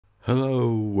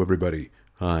Hello everybody,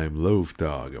 I'm Loaf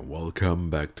Dog and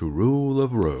welcome back to Rule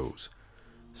of Rose.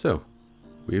 So,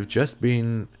 we've just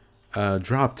been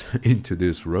dropped into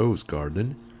this rose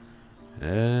garden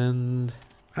and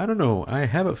I don't know, I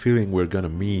have a feeling we're gonna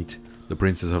meet the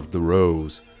Princess of the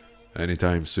Rose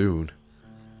anytime soon.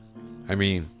 I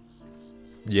mean,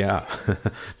 yeah,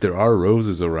 there are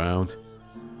roses around.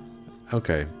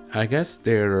 Okay, I guess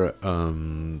they're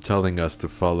telling us to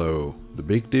follow the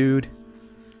big dude.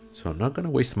 So I'm not gonna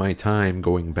waste my time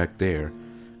going back there,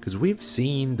 because we've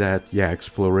seen that, yeah,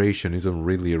 exploration isn't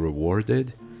really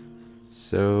rewarded.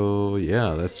 So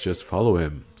yeah, let's just follow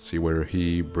him, see where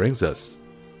he brings us.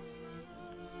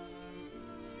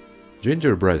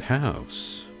 Gingerbread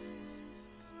house.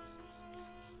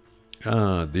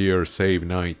 Ah, dear save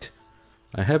knight,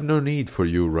 I have no need for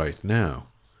you right now.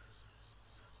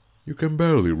 You can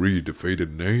barely read the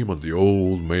faded name on the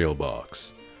old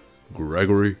mailbox.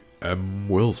 Gregory M.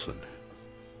 Wilson.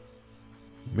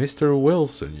 Mr.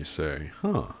 Wilson, you say?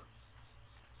 Huh.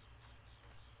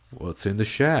 What's in the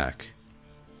shack?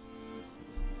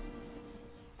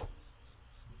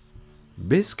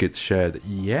 Biscuit shed.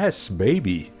 Yes,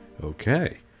 baby.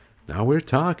 Okay. Now we're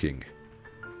talking.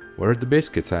 Where are the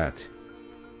biscuits at?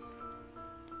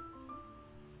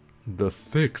 The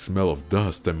thick smell of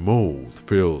dust and mold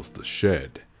fills the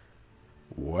shed.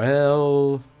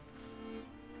 Well,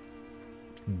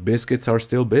 biscuits are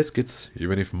still biscuits,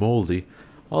 even if moldy.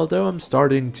 Although I'm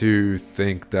starting to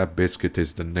think that biscuit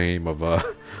is the name of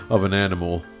an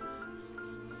animal.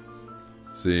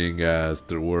 Seeing as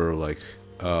there were like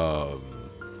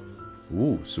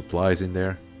supplies in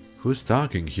there. Who's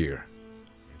talking here?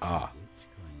 Ah.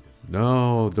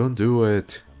 No, don't do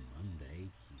it.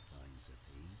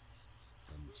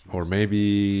 Or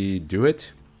maybe do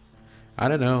it? I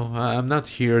don't know. I'm not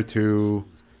here to,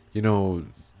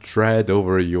 tread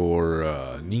over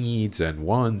your needs and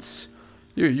wants.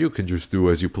 You can just do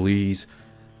as you please.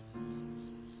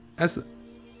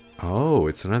 Oh,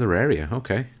 it's another area.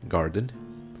 Okay, garden.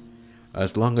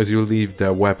 As long as you leave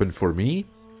that weapon for me,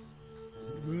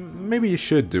 maybe you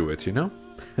should do it, you know?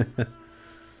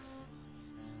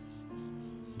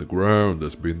 The ground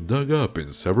has been dug up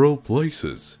in several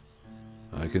places.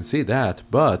 I can see that,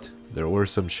 but there were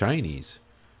some shinies.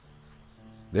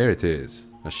 There it is.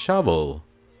 A shovel.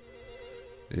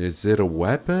 Is it a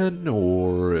weapon,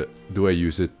 or do I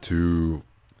use it to...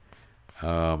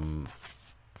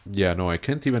 Yeah, no, I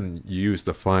can't even use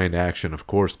the find action, of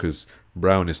course, because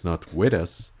Brown is not with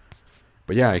us.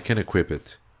 But yeah, I can equip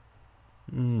it.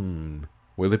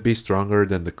 Will it be stronger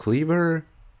than the cleaver?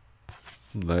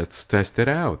 Let's test it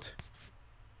out.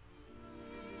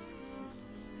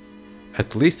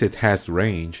 At least it has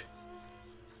range.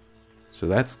 So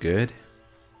that's good.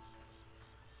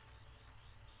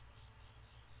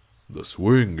 The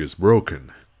swing is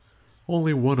broken.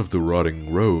 Only one of the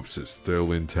rotting ropes is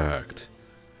still intact.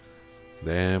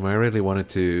 Damn, I really wanted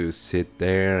to sit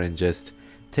there and just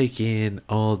take in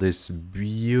all this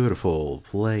beautiful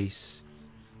place.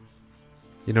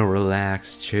 You know,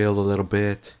 relax, chill a little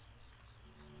bit.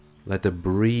 Let the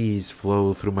breeze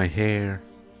flow through my hair.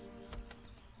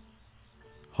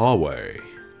 Hallway.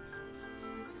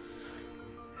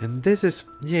 And this is,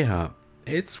 yeah,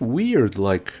 it's weird,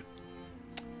 like,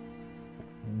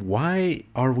 why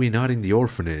are we not in the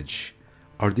orphanage?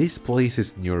 Are these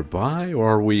places nearby,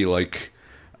 or are we, like,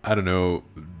 I don't know,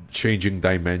 changing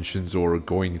dimensions or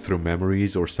going through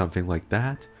memories or something like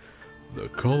that? The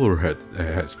color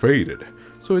has faded,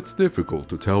 so it's difficult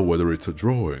to tell whether it's a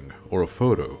drawing or a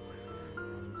photo.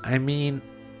 I mean,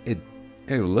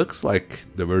 it looks like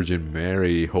the Virgin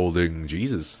Mary holding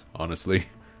Jesus, honestly.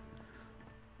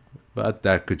 But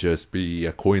that could just be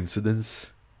a coincidence.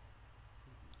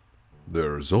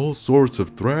 There's all sorts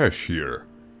of trash here.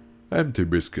 Empty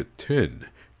biscuit tin,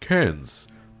 cans,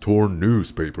 torn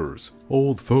newspapers,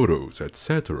 old photos,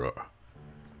 etc.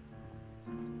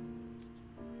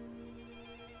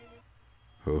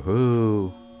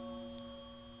 Hoo-hoo.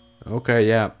 Okay,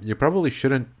 yeah, you probably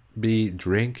shouldn't be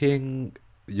drinking,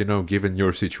 given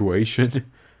your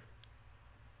situation.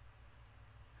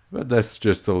 But that's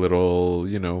just a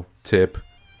little, tip.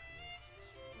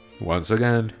 Once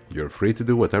again, you're free to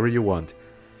do whatever you want.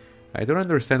 I don't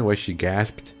understand why she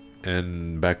gasped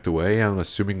and backed away. I'm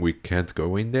assuming we can't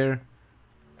go in there.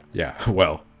 Yeah,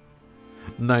 well.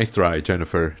 Nice try,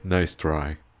 Jennifer. Nice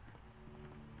try.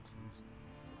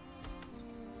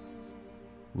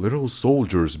 Little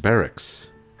Soldiers Barracks.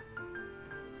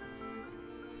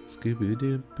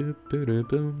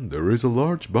 There is a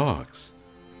large box.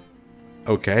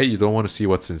 Okay, you don't want to see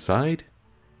what's inside?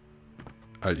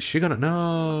 Is she gonna...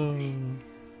 No.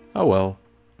 Oh well.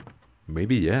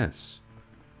 maybe yes.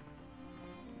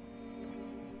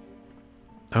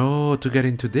 Oh, to get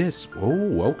into this.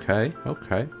 Oh, okay,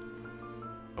 okay.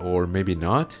 Or maybe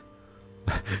not.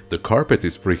 The carpet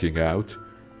is freaking out,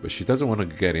 but she doesn't want to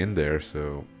get in there,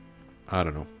 so I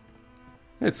don't know.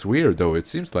 It's weird though, it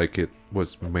seems like it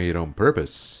was made on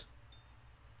purpose.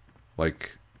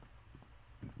 Like,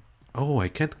 oh, I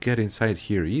can't get inside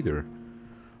here either.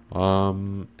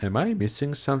 Am I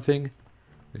missing something?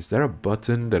 Is there a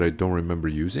button that I don't remember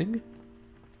using?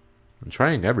 I'm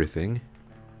trying everything.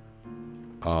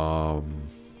 Am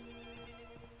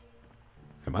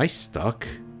I stuck?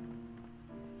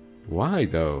 Why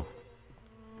though?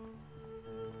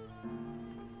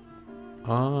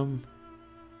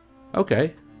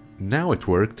 Okay, now it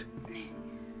worked.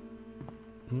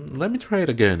 Let me try it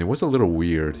again. It was a little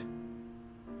weird.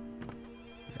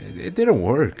 It didn't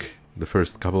work the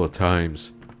first couple of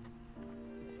times.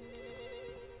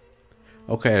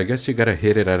 Okay, I guess you gotta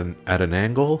hit it at an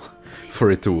angle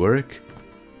for it to work.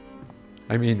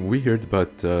 I mean, weird,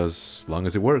 but as long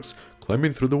as it works.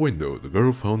 Climbing through the window, the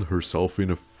girl found herself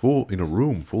in a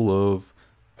room full of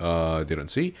didn't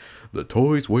see. The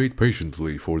toys wait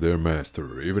patiently for their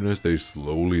master, even as they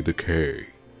slowly decay.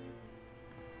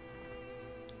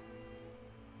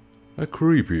 A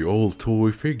creepy old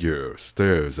toy figure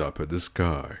stares up at the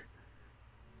sky.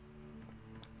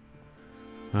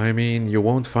 I mean, you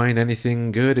won't find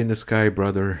anything good in the sky,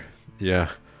 brother.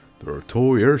 Yeah, there are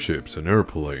toy airships and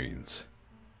airplanes.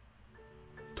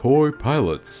 Toy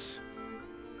pilots.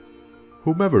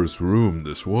 Whomever's room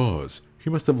this was, he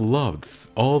must have loved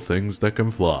all things that can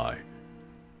fly.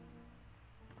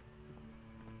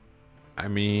 I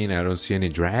mean, I don't see any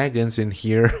dragons in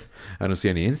here. I don't see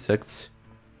any insects.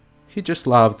 He just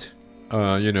loved,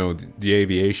 you know, the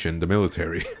aviation, the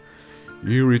military.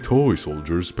 Eerie toy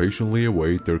soldiers patiently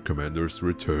await their commander's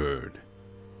return.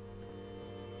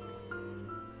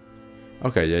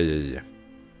 Okay, yeah.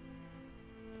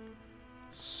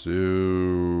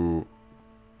 So...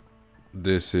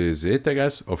 this is it, I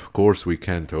guess? Of course we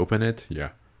can't open it, yeah.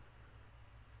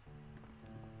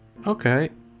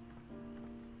 Okay.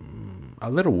 A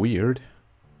little weird.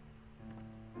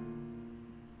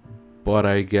 But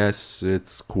I guess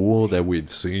it's cool that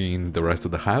we've seen the rest of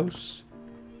the house.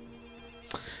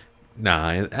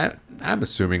 Nah, I'm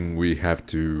assuming we have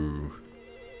to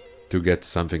get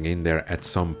something in there at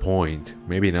some point.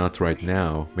 Maybe not right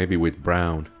now, maybe with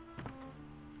Brown.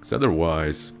 'Cause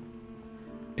otherwise,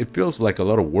 it feels like a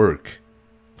lot of work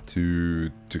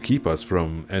to keep us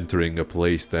from entering a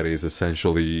place that is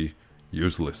essentially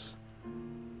useless.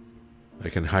 I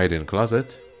can hide in a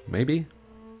closet, maybe?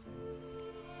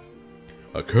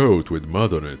 A coat with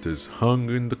mud on it is hung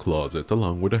in the closet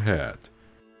along with a hat.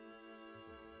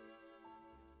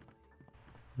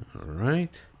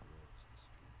 Alright.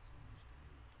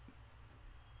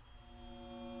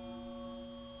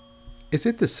 Is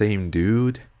it the same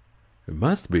dude? It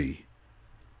must be.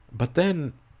 But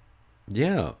then,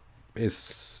 yeah,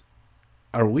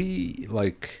 are we,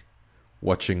 like,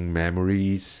 watching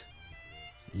memories?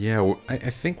 Yeah, I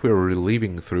think we're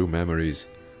reliving through memories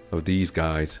of these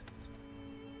guys.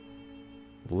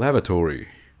 Lavatory.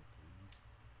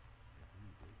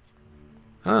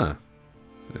 Ah,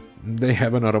 they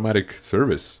have an automatic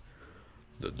service.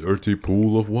 The dirty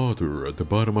pool of water at the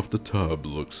bottom of the tub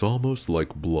looks almost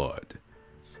like blood.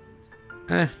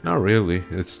 Not really,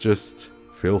 it's just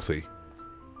filthy.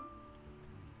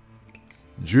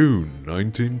 June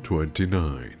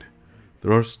 1929.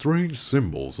 There are strange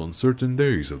symbols on certain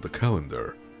days of the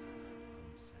calendar.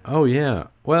 Oh yeah,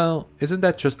 well, isn't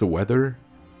that just the weather?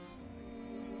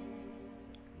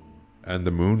 And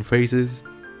the moon phases?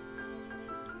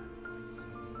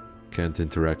 Can't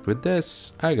interact with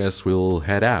this, I guess we'll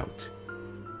head out.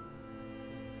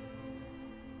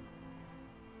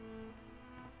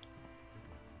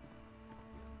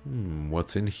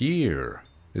 What's in here?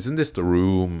 Isn't this the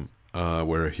room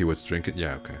where he was drinking?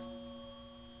 Yeah, okay.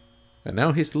 And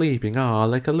now he's sleeping,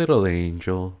 like a little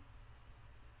angel.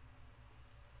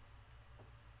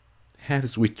 Have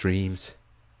sweet dreams.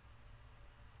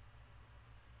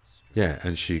 Yeah,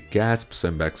 and she gasps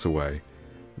and backs away.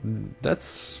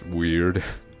 That's weird.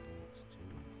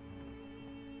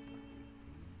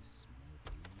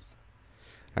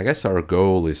 I guess our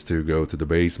goal is to go to the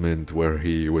basement where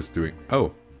he was doing...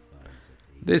 Oh,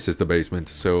 this is the basement,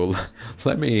 so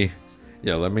let me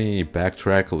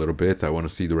backtrack a little bit. I want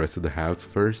to see the rest of the house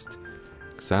first.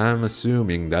 Because I'm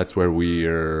assuming that's where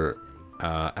we're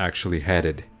actually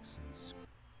headed.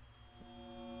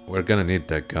 We're gonna need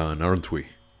that gun, aren't we?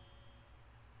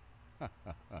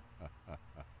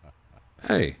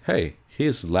 Hey,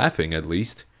 he's laughing at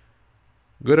least.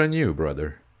 Good on you,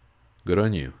 brother. Good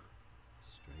on you.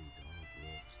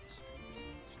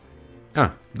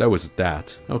 Ah, that was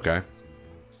that. Okay.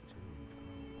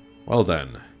 Well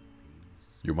then.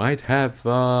 You might have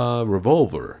a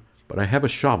revolver, but I have a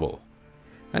shovel.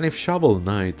 And if Shovel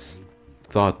Knights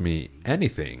taught me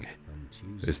anything,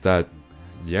 is that,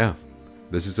 yeah,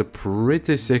 this is a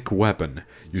pretty sick weapon.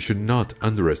 You should not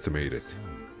underestimate it.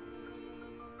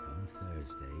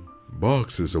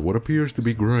 Boxes of what appears to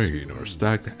be grain are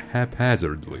stacked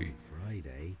haphazardly.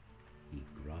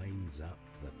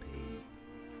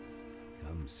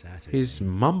 He's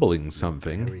mumbling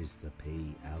something.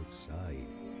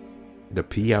 The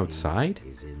pea outside?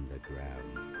 Is in the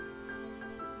ground,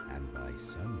 and by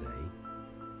Sunday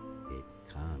it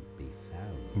can't be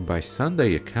found. By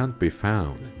Sunday it can't be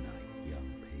found. Good night,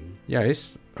 young pea. Yeah,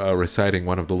 he's reciting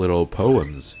one of the little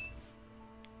poems.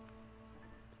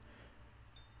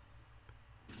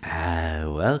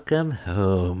 Welcome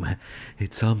home.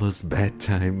 It's almost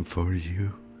bedtime for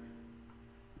you.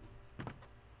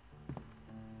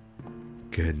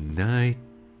 Good night,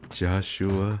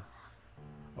 Joshua.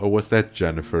 Or was that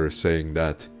Jennifer saying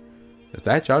that? Is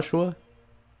that Joshua?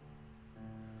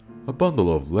 A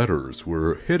bundle of letters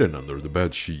were hidden under the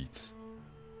bed sheets.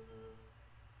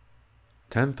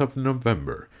 10th of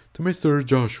November, to Mr.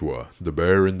 Joshua, the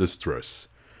bear in distress.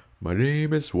 My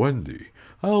name is Wendy.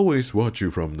 I always watch you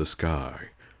from the sky.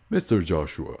 Mr.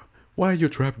 Joshua, why are you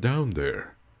trapped down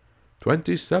there?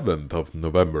 27th of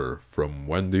November, from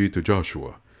Wendy to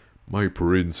Joshua. My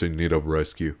prince in need of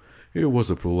rescue. It was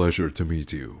a pleasure to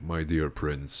meet you, my dear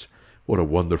prince. What a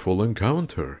wonderful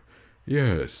encounter.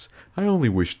 Yes, I only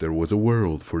wish there was a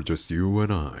world for just you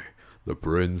and I, the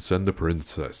prince and the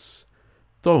princess.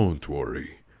 Don't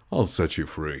worry, I'll set you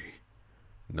free.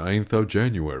 9th of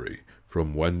January,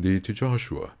 from Wendy to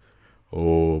Joshua.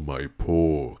 Oh, my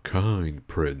poor, kind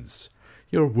prince.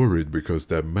 You're worried because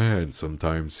that man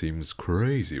sometimes seems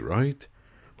crazy, right?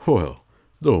 Well,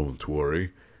 don't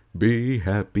worry. Be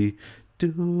happy.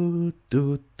 Do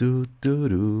do do do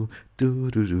do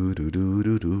do do do do do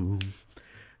do do.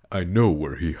 I know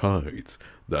where he hides.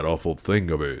 That awful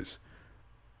thing of his.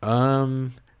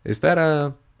 Is that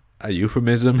a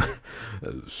euphemism?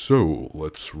 So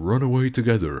let's run away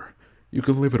together. You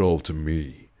can leave it all to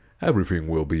me. Everything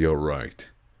will be alright.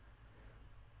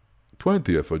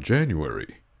 20th of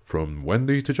January, from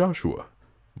Wendy to Joshua.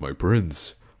 My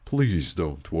prince, please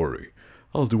don't worry.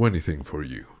 I'll do anything for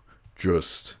you.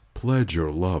 Just pledge your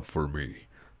love for me.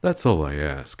 That's all I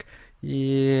ask.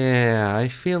 Yeah, I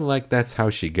feel like that's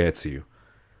how she gets you.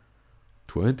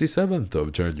 27th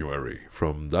of January,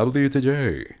 from W to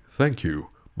J. Thank you,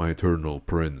 my eternal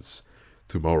prince.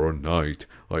 Tomorrow night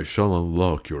I shall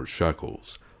unlock your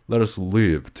shackles. Let us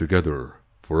live together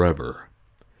forever.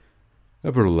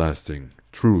 Everlasting,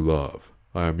 true love,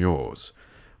 I am yours.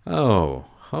 Oh,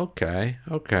 okay.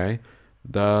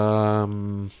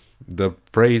 The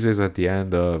phrases at the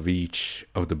end of each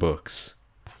of the books.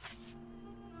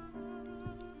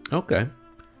 Okay.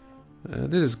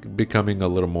 This is becoming a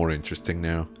little more interesting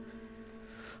now.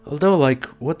 Although, like,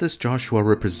 what does Joshua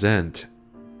represent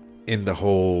in the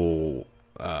whole,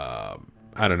 I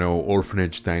don't know,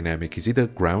 orphanage dynamic? Is he the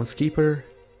groundskeeper?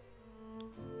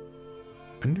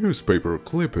 A newspaper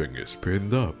clipping is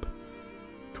pinned up.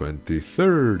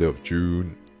 23rd of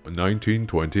June,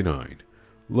 1929.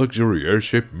 Luxury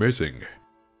airship missing.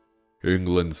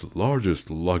 England's largest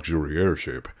luxury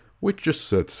airship, which just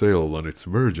set sail on its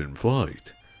Virgin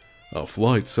flight. A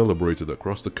flight celebrated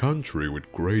across the country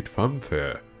with great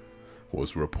fanfare,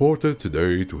 was reported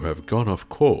today to have gone off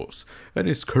course and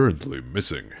is currently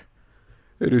missing.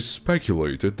 It is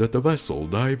speculated that the vessel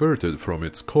diverted from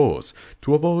its course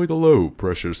to avoid a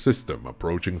low-pressure system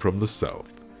approaching from the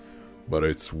south, but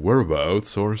its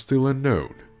whereabouts are still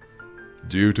unknown.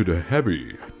 Due to the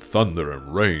heavy thunder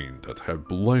and rain that have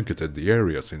blanketed the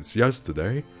area since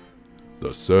yesterday,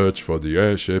 the search for the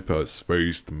airship has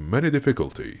faced many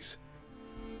difficulties.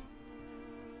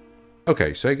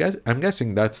 Okay, so I'm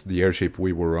guessing that's the airship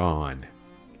we were on.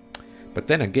 But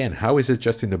then again, how is it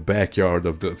just in the backyard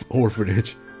of the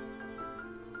orphanage?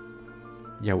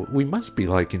 Yeah, we must be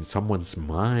like in someone's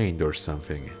mind or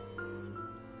something.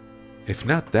 If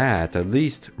not that, at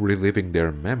least reliving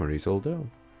their memories, although...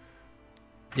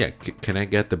 Yeah, can I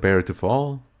get the bear to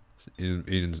fall?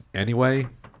 In any way?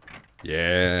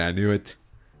 Yeah, I knew it.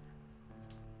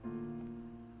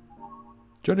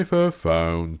 Jennifer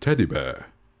found teddy bear.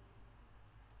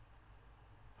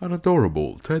 An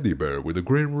adorable teddy bear with a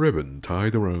green ribbon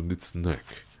tied around its neck.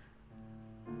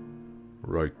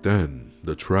 Right then,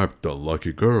 the trapped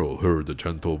unlucky girl heard a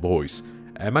gentle voice.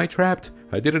 Am I trapped?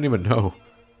 I didn't even know.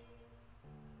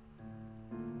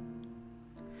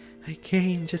 I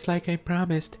came just like I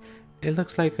promised. It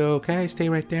looks like okay. Stay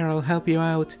right there. I'll help you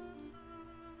out.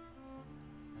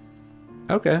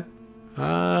 Okay.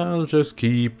 I'll just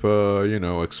keep,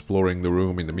 exploring the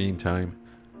room in the meantime.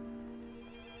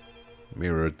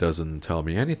 Mirror doesn't tell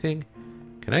me anything.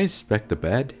 Can I inspect the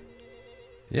bed?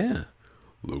 Yeah.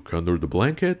 Look under the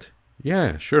blanket?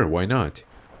 Yeah, sure, why not?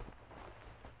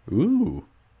 Ooh.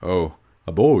 Oh,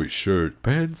 a boy's shirt,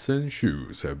 pants, and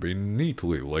shoes have been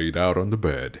neatly laid out on the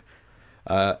bed.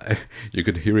 You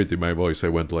could hear it in my voice. I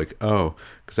went like, oh,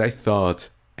 because I thought,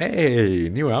 hey,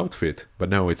 new outfit. But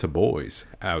no, it's a boy's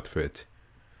outfit.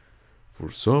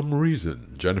 For some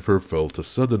reason, Jennifer felt a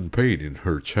sudden pain in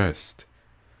her chest.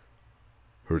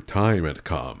 Her time had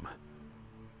come.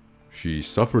 She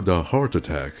suffered a heart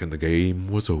attack and the game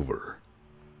was over.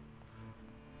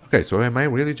 Okay, so am I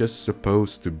really just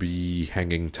supposed to be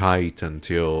hanging tight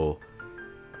until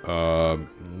the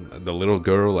little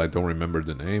girl, I don't remember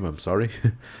the name, I'm sorry,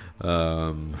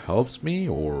 helps me,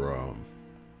 or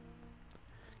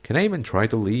can I even try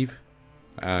to leave?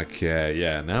 Okay,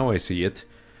 yeah, now I see it.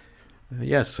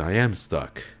 Yes, I am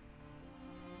stuck.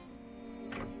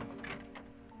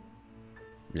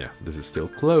 Yeah, this is still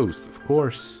closed, of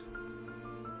course.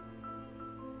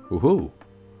 Woohoo!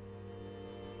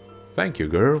 Thank you,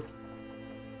 girl.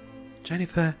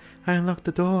 Jennifer, I unlocked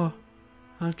the door.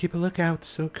 I'll keep a lookout,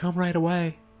 so come right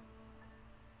away.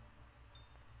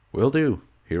 Will do.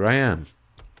 Here I am.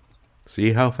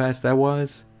 See how fast that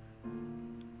was?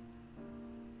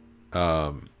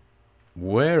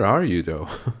 Where are you, though?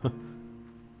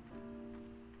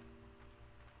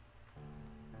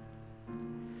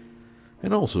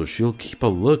 And also, she'll keep a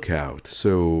lookout,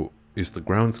 so is the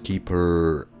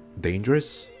groundskeeper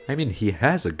dangerous? I mean, he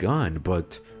has a gun,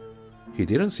 but he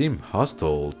didn't seem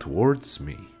hostile towards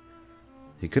me.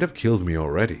 He could have killed me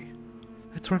already.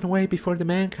 Let's run away before the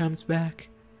man comes back.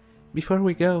 Before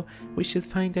we go, we should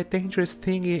find that dangerous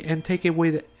thingy and take it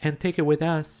with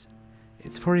us.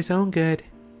 It's for his own good.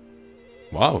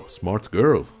 Wow, smart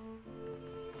girl.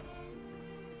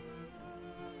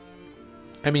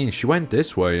 I mean, she went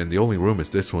this way and the only room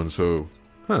is this one, so...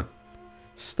 Huh.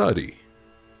 Study.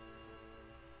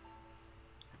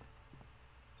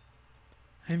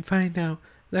 I'm fine now.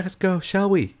 Let us go, shall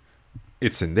we?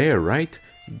 It's in there, right?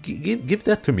 Give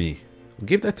that to me.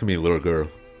 Give that to me, little girl.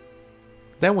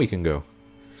 Then we can go.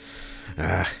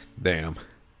 Ah, damn.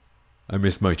 I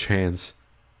missed my chance.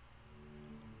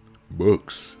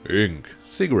 Books, ink,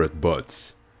 cigarette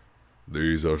butts.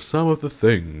 These are some of the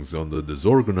things on the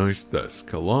disorganized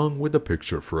desk, along with the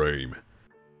picture frame.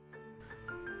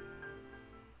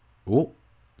 Oh,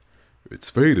 it's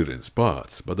faded in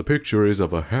spots, but the picture is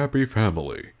of a happy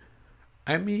family.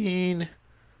 I mean,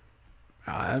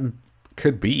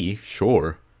 could be,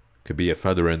 sure. Could be a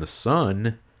feather in the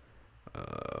sun.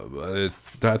 But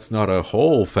that's not a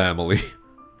whole family.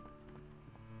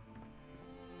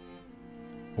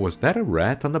 Was that a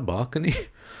rat on the balcony?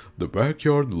 The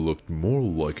backyard looked more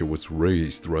like it was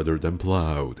raised rather than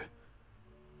plowed.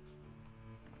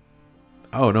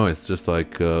 Oh no, it's just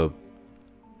like, okay,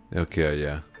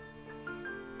 yeah.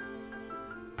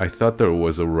 I thought there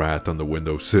was a rat on the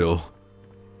windowsill.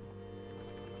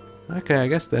 Okay, I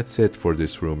guess that's it for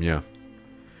this room, yeah.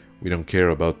 We don't care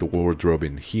about the wardrobe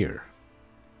in here.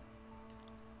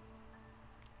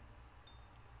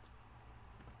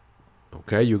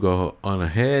 Okay, you go on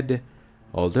ahead.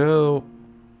 Although,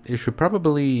 you should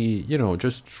probably, you know,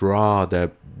 just draw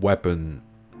that weapon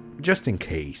just in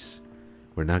case.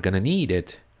 We're not gonna need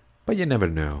it, but you never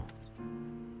know.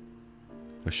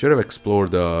 I should have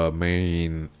explored the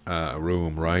main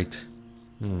room, right?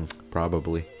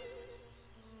 Probably.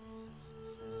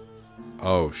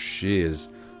 Oh, shiz.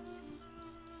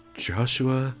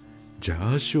 Joshua.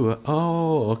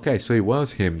 Oh, okay, so it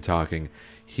was him talking.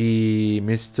 He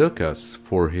mistook us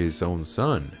for his own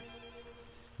son.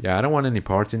 Yeah, I don't want any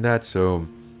part in that, so...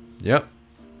 Yep.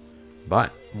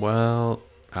 But, well...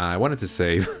 I wanted to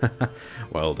save.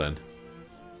 Well then.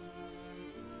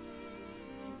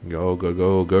 Go, go,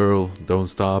 go, girl. Don't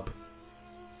stop.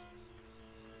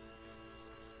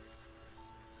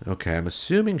 Okay, I'm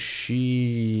assuming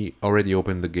she already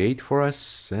opened the gate for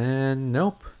us, and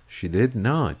nope, she did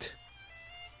not.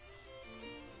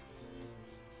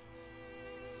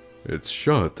 It's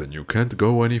shut and you can't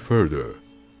go any further.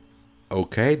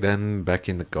 Okay, then back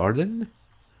in the garden?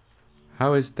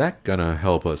 How is that gonna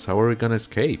help us? How are we gonna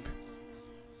escape?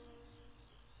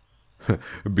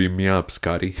 Beam me up,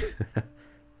 Scotty.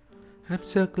 I'm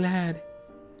so glad.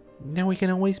 Now we can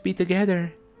always be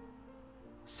together.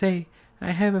 Say,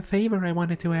 I have a favor I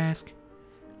wanted to ask.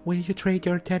 Will you trade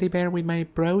your teddy bear with my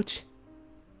brooch?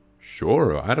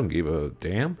 Sure, I don't give a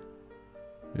damn.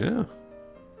 Yeah.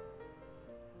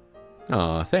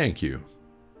 Aw, thank you.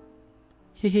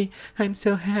 Hehe, I'm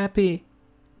so happy.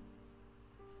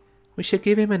 We should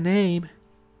give him a name.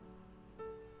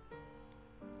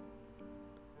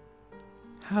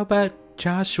 How about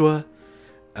Joshua?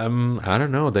 I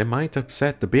don't know, they might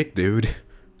upset the big dude.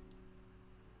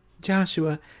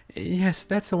 Joshua, yes,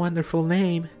 that's a wonderful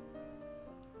name.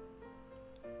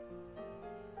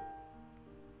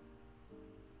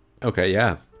 Okay,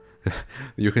 yeah.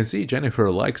 You can see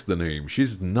Jennifer likes the name.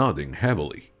 She's nodding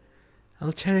heavily.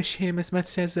 I'll cherish him as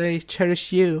much as I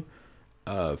cherish you.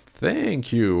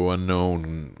 Thank you,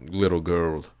 unknown little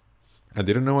girl. I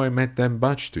didn't know I meant that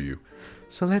much to you.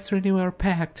 So let's renew our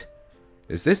pact.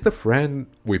 Is this the friend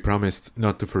we promised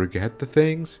not to forget the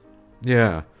things?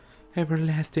 Yeah.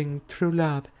 Everlasting true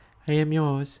love, I am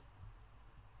yours.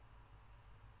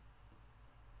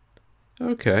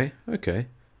 Okay, okay.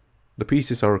 The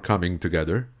pieces are coming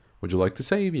together. Would you like to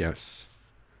save? Yes.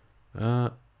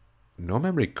 No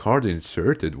memory card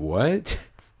inserted. What?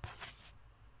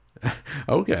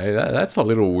 Okay, that's a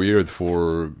little weird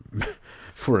for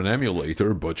for an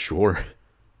emulator, but sure.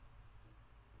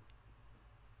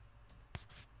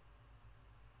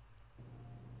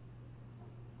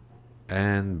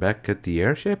 And back at the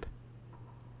airship?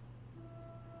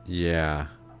 Yeah.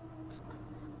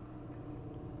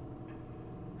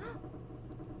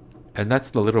 And that's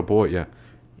the little boy, yeah.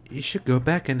 You should go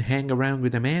back and hang around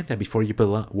with Amanda before you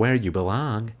belong where you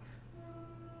belong.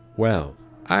 Well,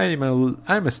 I'm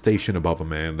a station above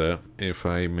Amanda, if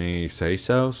I may say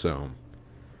so, so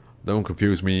don't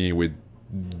confuse me with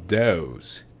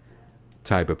those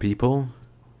type of people.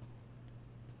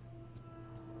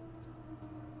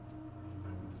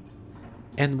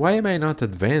 And why am I not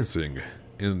advancing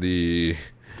in the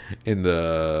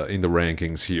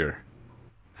rankings here?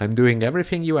 I'm doing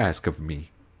everything you ask of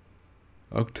me.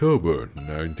 October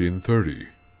 1930.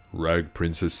 Rag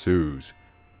Princess Sue's.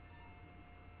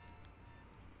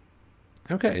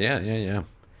 Okay, yeah.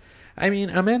 I mean,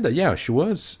 Amanda, yeah, she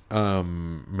was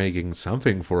making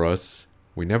something for us.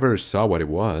 We never saw what it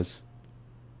was.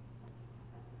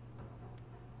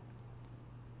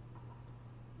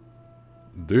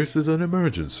 This is an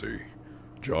emergency.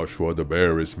 Joshua the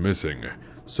bear is missing.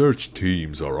 Search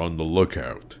teams are on the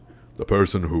lookout. The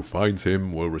person who finds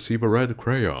him will receive a red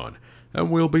crayon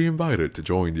and will be invited to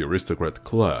join the aristocrat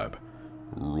club.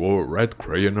 Red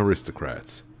Crayon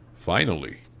Aristocrats.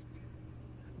 Finally.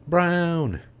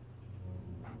 Brown!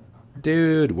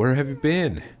 Dude, where have you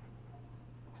been?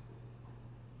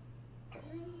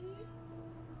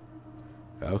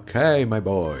 Okay, my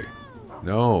boy.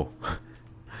 No.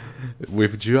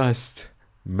 We've just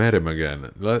met him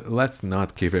again. Let's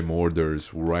not give him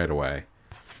orders right away.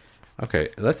 Okay,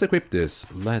 let's equip this.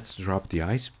 Let's drop the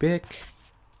ice pick.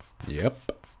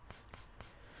 Yep.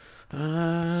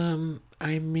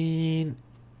 I mean,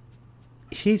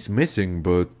 he's missing,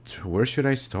 but where should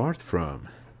I start from?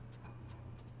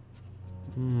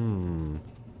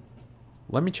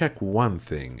 Let me check one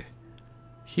thing.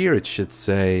 Here it should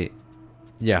say,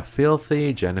 yeah,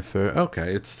 filthy, Jennifer.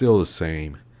 Okay, it's still the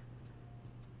same.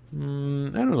 I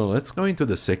don't know, let's go into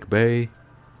the sick bay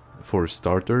for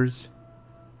starters.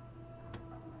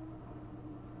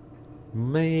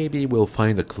 Maybe we'll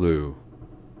find a clue.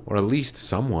 Or at least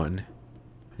someone.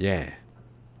 Yeah.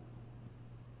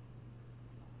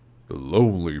 The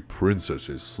lonely princess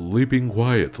is sleeping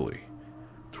quietly.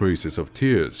 Traces of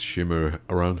tears shimmer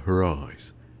around her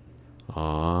eyes.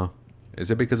 Ah,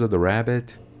 is it because of the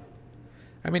rabbit?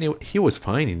 I mean, he was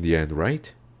fine in the end,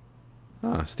 right?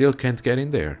 Ah, still can't get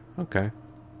in there. Okay.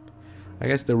 I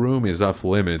guess the room is off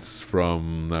limits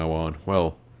from now on.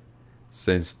 Well,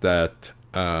 since that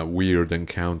weird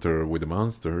encounter with the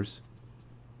monsters.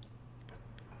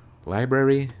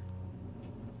 Library?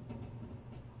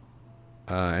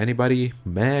 Anybody?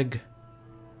 Meg?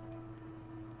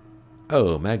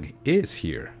 Oh, Meg is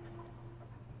here.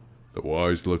 The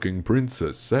wise-looking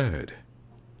princess said.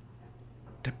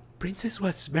 The princess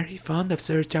was very fond of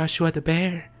Sir Joshua the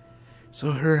bear,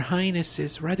 so Her Highness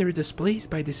is rather displeased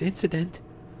by this incident.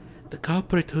 The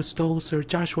culprit who stole Sir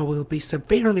Joshua will be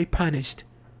severely punished.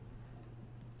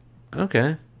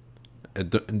 Okay.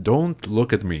 Don't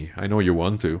look at me. I know you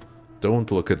want to.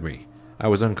 Don't look at me. I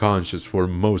was unconscious for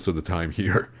most of the time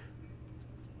here.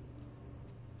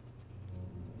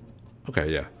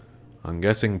 Okay, yeah. I'm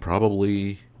guessing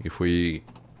probably if we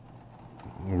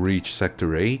reach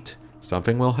Sector 8,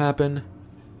 something will happen.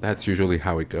 That's usually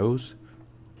how it goes.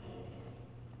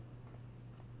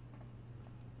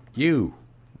 You,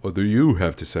 what do you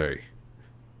have to say?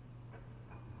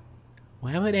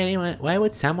 Why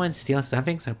would someone steal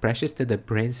something so precious to the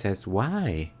princess?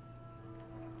 Why?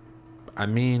 I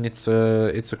mean, it's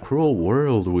a cruel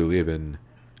world we live in,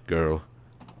 girl.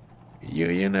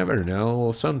 You never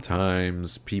know.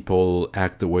 Sometimes people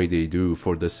act the way they do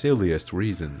for the silliest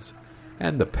reasons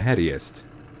and the pettiest.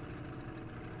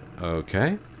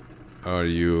 Okay. Are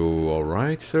you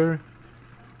alright, sir?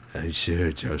 I'm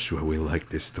sure Joshua will like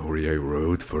the story I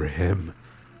wrote for him.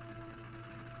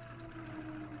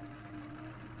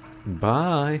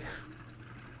 Bye.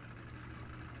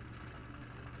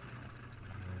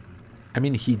 I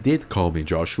mean, he did call me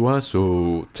Joshua,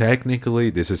 so technically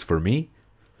this is for me.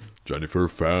 Jennifer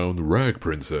found Rag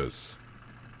Princess.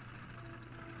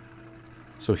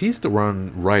 So he's the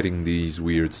one writing these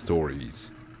weird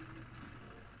stories.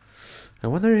 I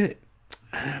wonder...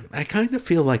 I kind of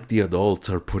feel like the adults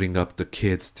are putting up the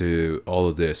kids to all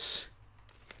of this.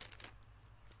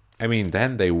 I mean,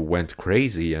 then they went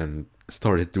crazy and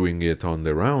started doing it on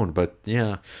their own, but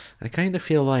yeah, I kind of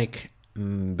feel like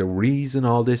the reason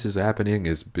all this is happening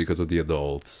is because of the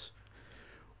adults.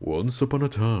 Once upon a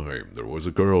time, there was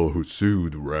a girl who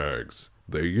sewed rags,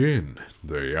 day in,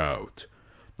 day out.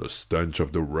 The stench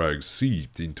of the rags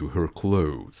seeped into her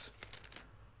clothes.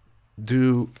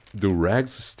 Do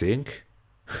rags stink?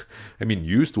 I mean,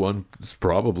 used ones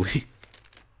probably.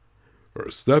 Her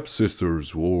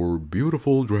stepsisters wore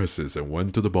beautiful dresses and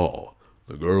went to the ball.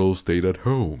 The girl stayed at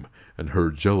home, and her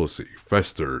jealousy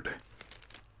festered.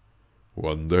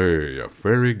 One day, a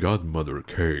fairy godmother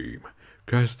came,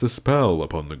 cast a spell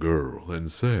upon the girl, and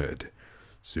said,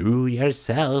 "Sew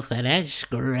yourself an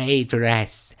gray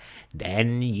dress,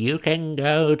 then you can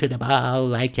go to the ball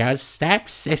like your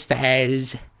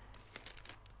stepsisters."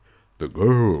 The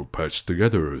girl patched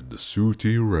together the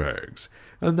sooty rags,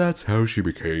 and that's how she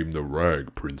became the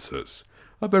Rag Princess.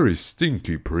 A very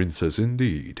stinky princess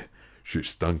indeed. She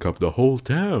stunk up the whole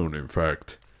town, in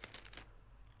fact.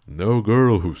 No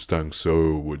girl who stank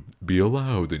so would be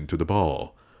allowed into the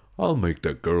ball. I'll make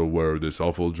that girl wear this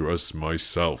awful dress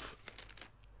myself.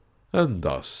 And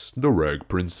thus, the Rag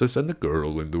Princess and the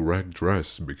girl in the rag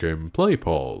dress became play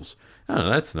pals. Ah,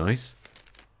 that's nice.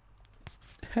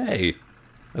 Hey!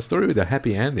 A story with a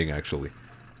happy ending, actually.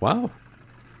 Wow.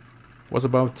 Was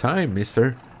about time,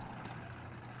 mister.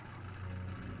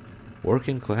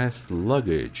 Working class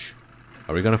luggage.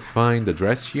 Are we gonna find the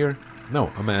dress here?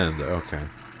 No, Amanda, okay.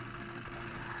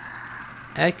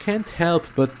 I can't help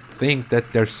but think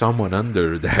that there's someone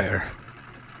under there.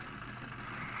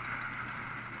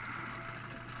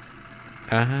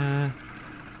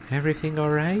 Everything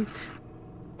alright?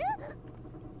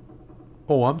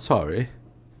 Oh, I'm sorry.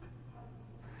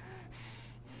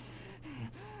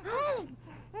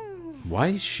 Why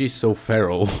is she so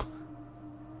feral?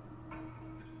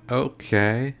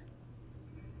 Okay.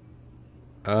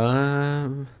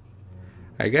 I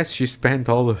guess she spent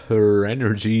all of her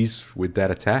energies with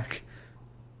that attack.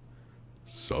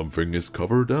 Something is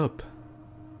covered up.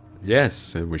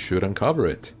 Yes, and we should uncover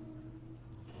it.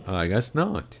 I guess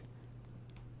not.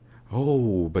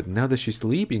 Oh, but now that she's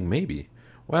sleeping, maybe.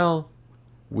 Well,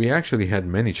 we actually had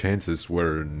many chances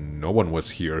where no one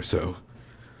was here, so...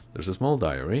 There's a small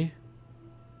diary.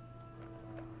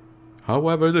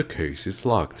 However, the case is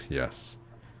locked, yes.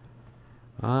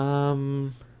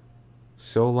 So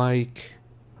like...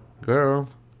 Girl.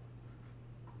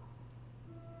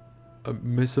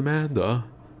 Miss Amanda.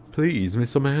 Please,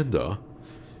 Miss Amanda.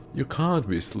 You can't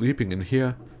be sleeping in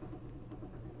here.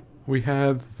 We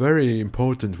have very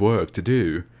important work to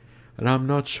do, and I'm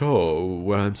not sure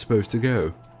where I'm supposed to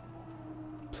go.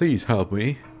 Please help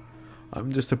me.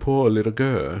 I'm just a poor little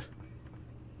girl.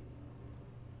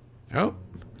 Oh.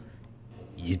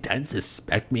 You don't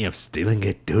suspect me of stealing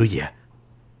it, do you?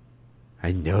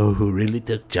 I know who really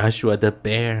took Joshua the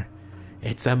bear.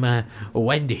 It's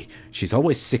Wendy. She's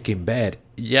always sick in bed.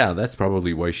 Yeah, that's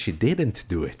probably why she didn't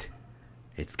do it.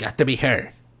 It's got to be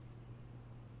her.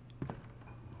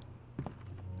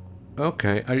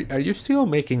 Okay, are you still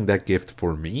making that gift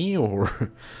for me, or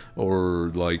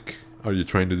like, are you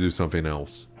trying to do something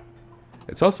else?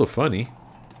 It's also funny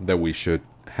that we should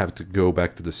have to go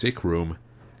back to the sick room,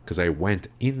 because I went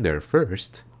in there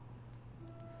first.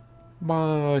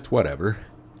 But whatever.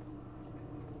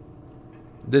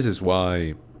 This is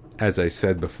why, as I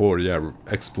said before, yeah,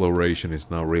 exploration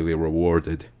is not really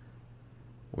rewarded.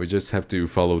 We just have to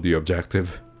follow the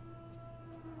objective.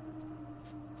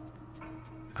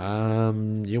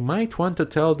 You might want to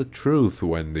tell the truth,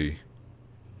 Wendy.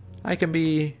 I can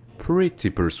be pretty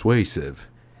persuasive.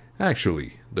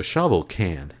 Actually, the shovel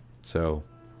can, so...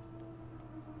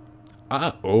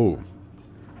 oh.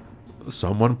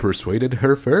 Someone persuaded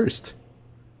her first.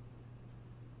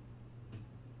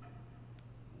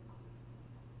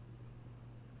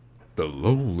 The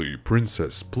lonely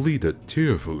princess pleaded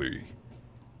tearfully.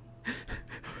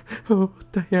 Oh,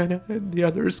 Diana and the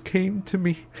others came to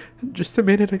me just a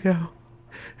minute ago,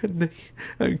 and they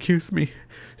accused me,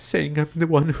 saying I'm the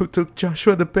one who took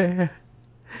Joshua the bear.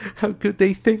 How could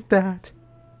they think that?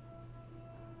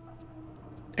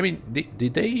 I mean,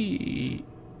 did they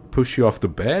push you off the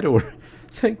bed, or...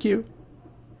 Thank you.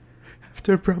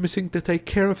 After promising to take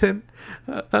care of him,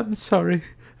 I'm sorry.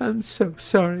 I'm so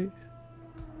sorry.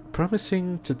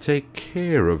 Promising to take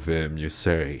care of him, you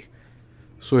say?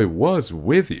 So it was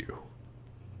with you?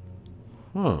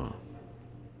 Huh.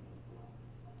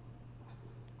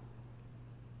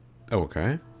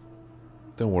 Okay.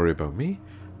 Don't worry about me,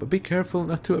 but be careful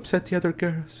not to upset the other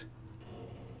girls.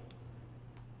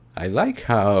 I like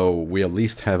how we at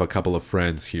least have a couple of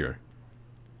friends here.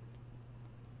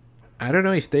 I don't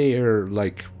know if they are,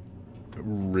 like,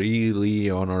 really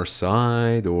on our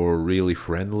side, or really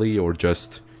friendly, or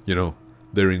just, you know,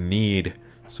 they're in need,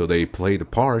 so they play the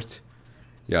part.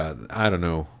 Yeah, I don't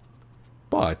know.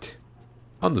 But,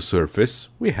 on the surface,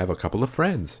 we have a couple of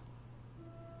friends.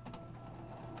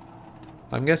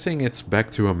 I'm guessing it's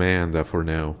back to Amanda for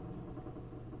now.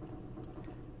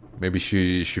 Maybe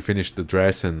she finished the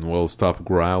dress and will stop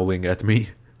growling at me.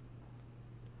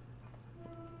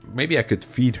 Maybe I could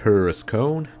feed her a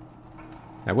scone.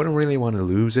 I wouldn't really want to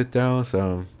lose it though,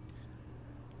 so...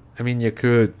 I mean, you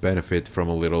could benefit from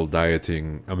a little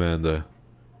dieting, Amanda.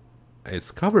 It's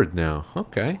covered now,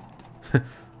 okay.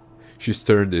 She's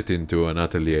turned it into an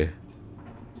atelier.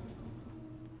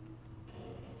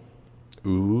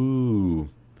 Ooh.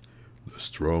 The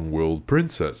strong-willed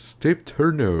princess tipped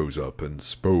her nose up and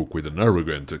spoke with an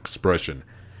arrogant expression.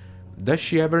 Does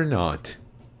she ever not?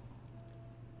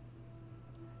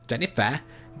 Jennifer,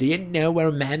 do you know where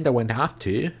Amanda went off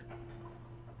to?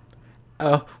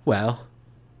 Oh, well.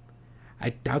 I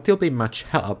doubt you'll be much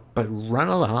help, but run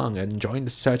along and join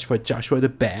the search for Joshua the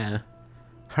bear.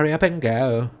 Hurry up and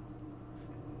go.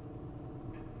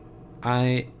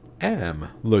 I am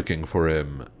looking for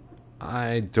him.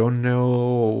 I don't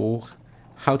know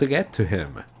how to get to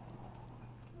him.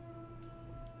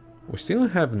 We still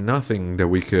have nothing that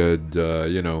we could,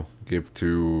 you know, give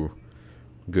to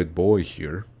good boy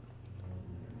here.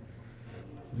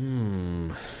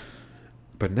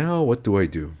 But now what do I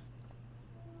do?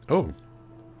 Oh.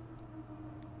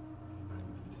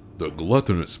 The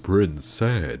gluttonous prince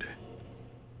said,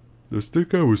 "The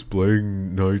stick I was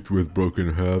playing knight with broke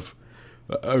in half.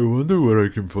 I wonder where I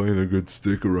can find a good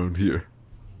stick around here."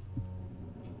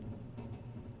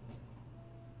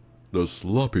 The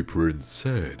sloppy prince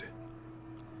said,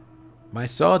 My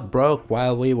sword broke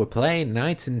while we were playing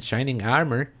knights in shining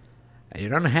armor. You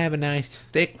don't have a nice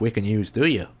stick we can use, do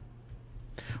you?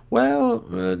 Well,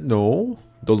 no.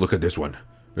 Don't look at this one.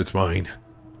 It's mine.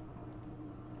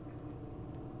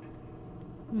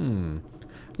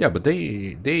 Yeah, but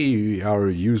they are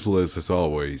useless as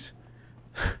always.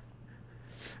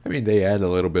 I mean, they add a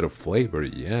little bit of flavor,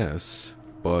 yes.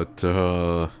 But,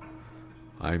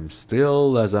 I'm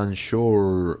still as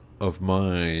unsure of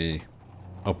my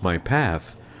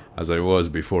path as I was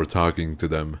before talking to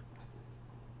them.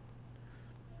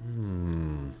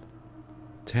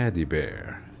 Teddy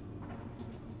bear.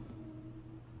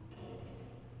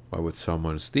 Why would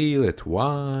someone steal it?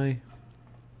 Why?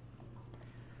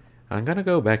 I'm gonna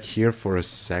go back here for a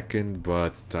second,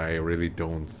 but I really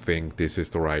don't think this is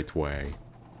the right way.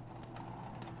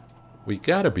 We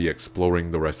gotta be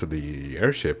exploring the rest of the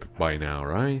airship by now,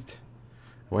 right?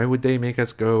 Why would they make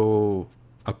us go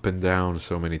up and down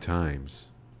so many times?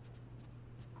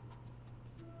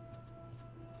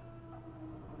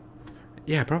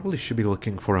 Yeah, I probably should be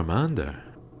looking for Amanda.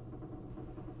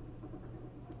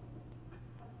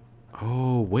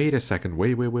 Oh, wait a second.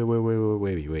 Wait.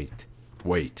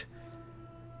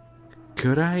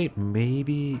 Could I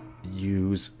maybe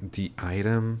use the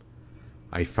item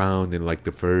I found in like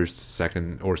the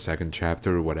second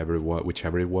chapter or whatever it was,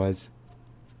 whichever it was,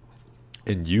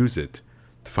 and use it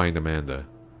to find Amanda?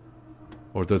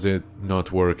 Or does it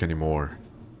not work anymore?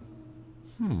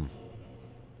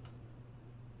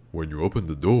 When you opened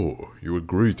the door, you were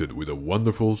greeted with a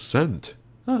wonderful scent.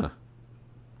 Ah,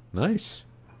 nice.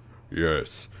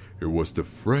 Yes, it was the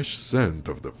fresh scent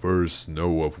of the first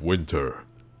snow of winter.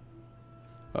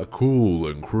 A cool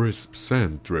and crisp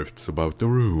scent drifts about the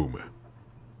room.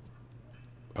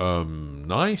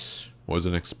 Nice.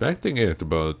 Wasn't expecting it,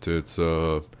 but it's,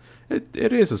 it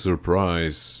is a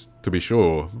surprise, to be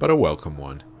sure, but a welcome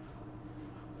one.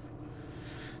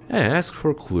 Ask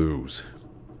for clues.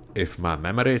 If my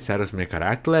memory serves me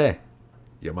correctly,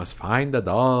 you must find the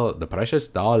doll, the precious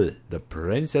doll. The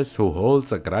princess who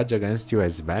holds a grudge against you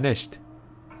has vanished.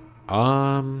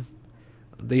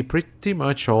 They pretty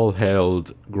much all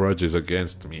held grudges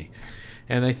against me.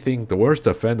 And I think the worst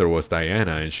offender was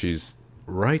Diana, and she's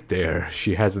right there.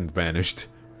 She hasn't vanished.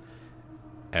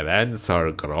 Events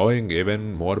are growing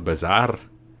even more bizarre.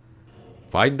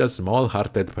 Find a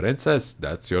small-hearted princess,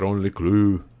 that's your only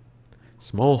clue.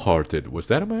 Small-hearted, was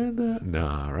that Amanda?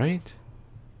 Nah, right?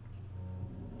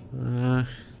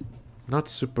 Not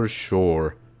super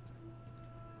sure.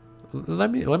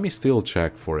 Let me still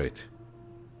check for it.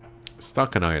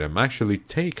 Stock an item, actually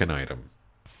take an item.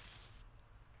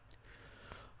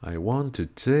 I want to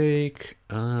take,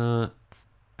 I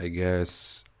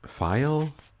guess,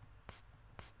 file?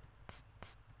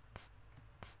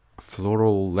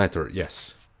 Floral letter,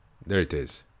 yes. There it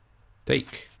is.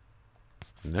 Take.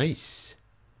 Nice.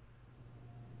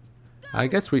 I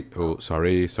guess we... Oh,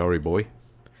 sorry boy.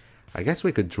 I guess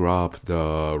we could drop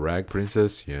the rag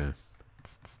princess, yeah.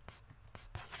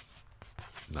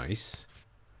 Nice.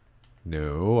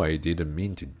 No, I didn't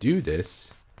mean to do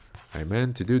this. I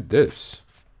meant to do this.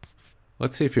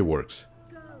 Let's see if it works.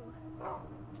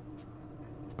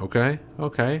 Okay,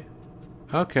 okay.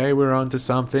 Okay, we're on to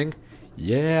something.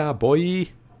 Yeah, boy.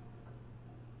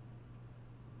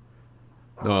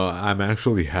 No, I'm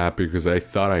actually happy because I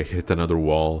thought I hit another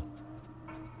wall.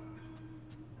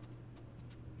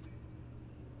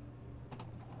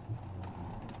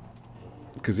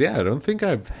 Because, yeah, I don't think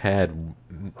I've had...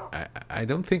 I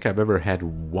don't think I've ever had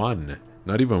one,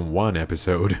 not even one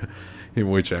episode in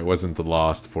which I wasn't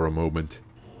lost for a moment.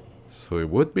 So it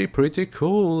would be pretty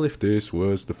cool if this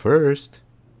was the first.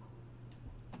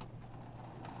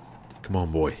 Come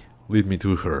on, boy. Lead me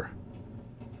to her.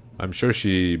 I'm sure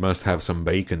she must have some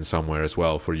bacon somewhere as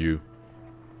well for you.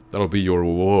 That'll be your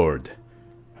reward.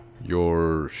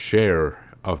 Your share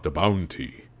of the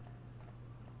bounty.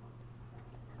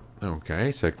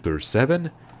 Okay, Sector 7.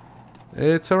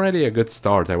 It's already a good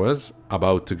start. I was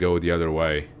about to go the other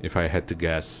way, if I had to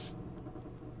guess.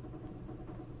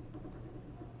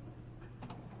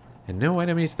 And no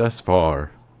enemies thus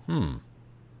far.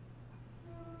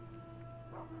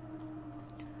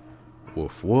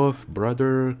 Woof woof,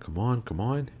 brother. Come on, come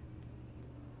on.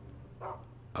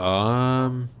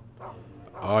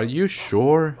 Are you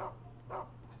sure?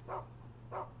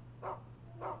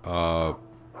 No,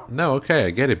 okay, I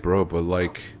get it, bro, but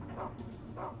like...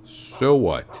 So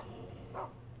what?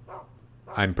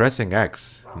 I'm pressing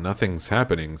X. Nothing's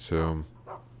happening, so...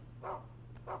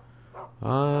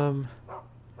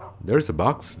 There's a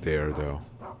box there, though.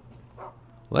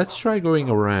 Let's try going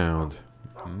around.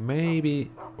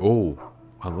 Maybe... Oh,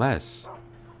 unless...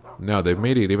 No, they've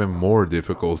made it even more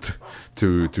difficult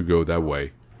to go that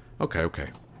way. Okay, okay.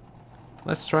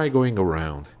 Let's try going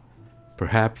around.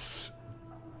 Perhaps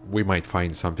we might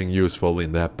find something useful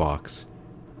in that box.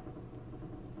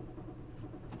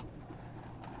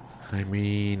 I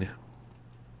mean...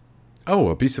 Oh,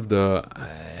 a piece of the...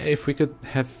 if we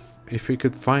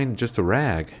could find just a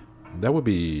rag, that would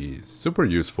be super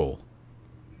useful.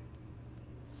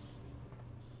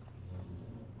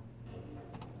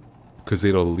 Because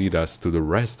it'll lead us to the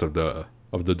rest of the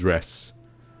dress.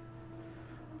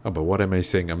 Oh, but what am I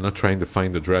saying? I'm not trying to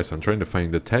find the dress, I'm trying to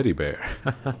find the teddy bear.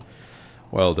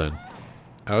 Well then.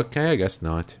 Okay, I guess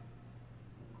not.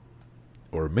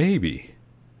 Or maybe.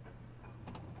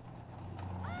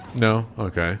 No,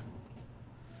 okay.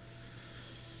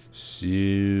 So,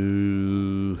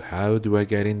 how do I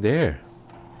get in there?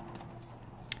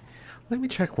 Let me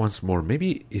check once more.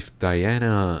 Maybe if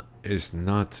Diana is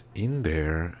not in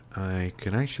there, I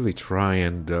can actually try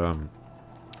and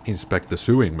inspect the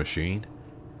sewing machine.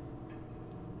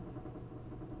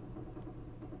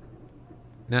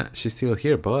 Nah, she's still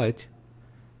here, but...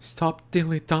 Stop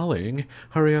dilly-dallying.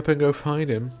 Hurry up and go find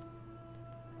him.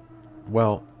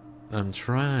 Well, I'm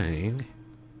trying.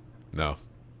 No.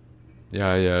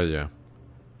 Yeah.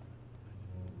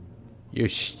 You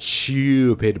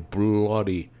stupid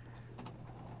bloody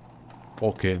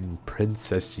fucking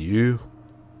princess, you.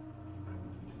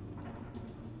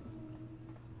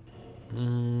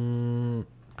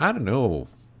 I don't know.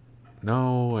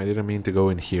 No, I didn't mean to go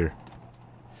in here.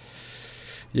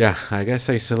 Yeah, I guess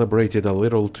I celebrated a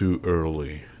little too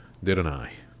early, didn't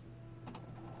I?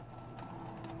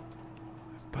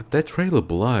 But that trail of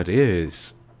blood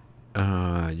is,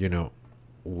 you know,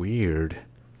 weird.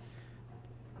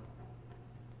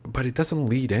 But it doesn't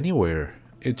lead anywhere.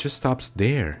 It just stops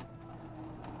there.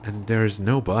 And there's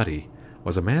nobody.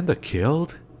 Was Amanda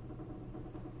killed?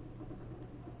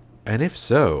 And if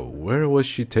so, where was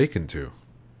she taken to?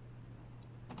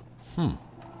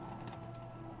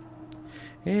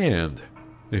 And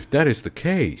if that is the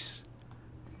case,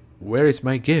 where is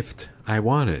my gift? I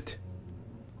want it.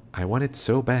 I want it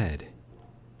so bad.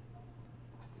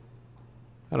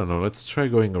 I don't know, let's try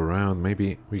going around.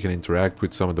 Maybe we can interact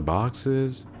with some of the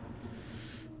boxes.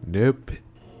 Nope.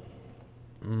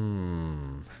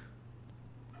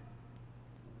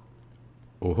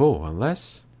 Oh,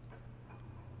 unless...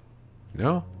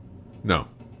 No? No,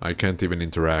 I can't even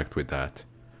interact with that.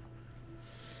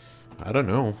 I don't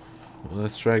know.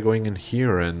 Let's try going in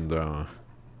here and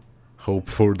hope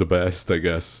for the best, I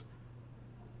guess.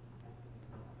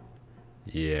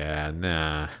 Yeah,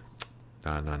 nah.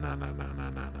 Nah.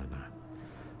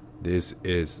 This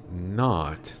is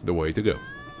not the way to go.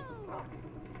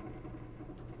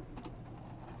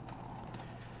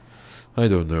 I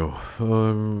don't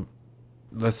know.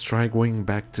 Let's try going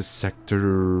back to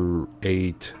Sector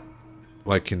 8.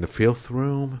 Like in the filth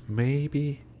room,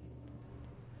 maybe?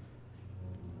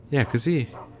 Yeah, cause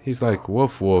he's like,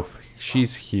 woof woof,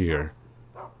 she's here.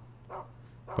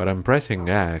 But I'm pressing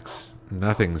X,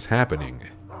 nothing's happening.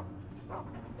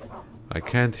 I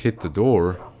can't hit the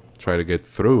door, try to get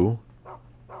through.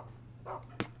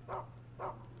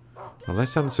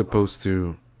 Unless I'm supposed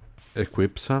to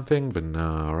equip something, but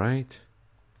no, right?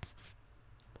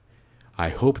 I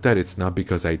hope that it's not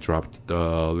because I dropped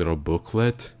the little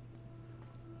booklet.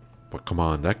 But come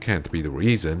on, that can't be the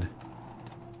reason.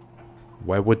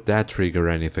 Why would that trigger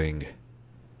anything?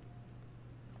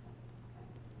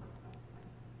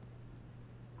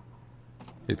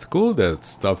 It's cool that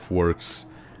stuff works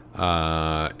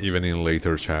even in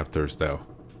later chapters, though.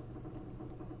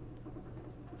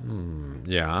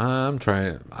 Yeah, I'm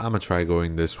gonna try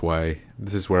going this way.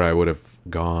 This is where I would have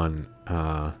gone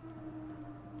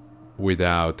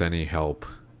without any help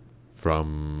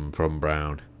from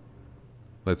Brown.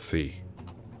 Let's see.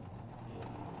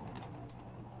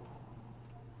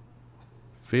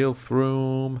 Filth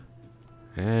room.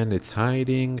 And it's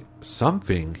hiding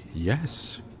something.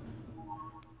 Yes.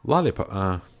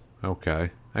 Lollipop. Okay.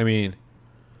 I mean,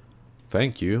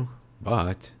 thank you,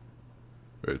 but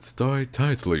it's tied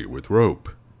tightly with rope.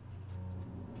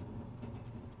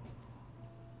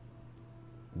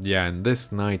 Yeah, and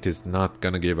this night is not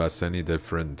gonna give us any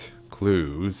different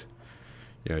clues.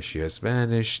 Yeah, she has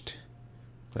vanished.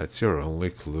 That's your only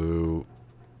clue.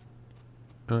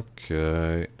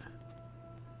 Okay.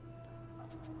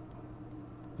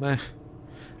 Meh.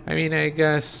 I mean, I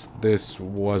guess this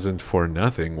wasn't for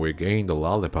nothing. We gained a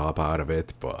lollipop out of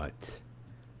it, but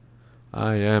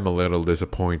I am a little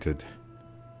disappointed.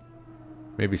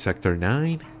 Maybe Sector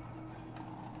 9?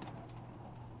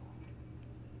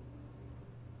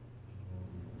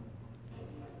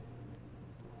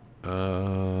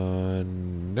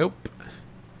 Nope.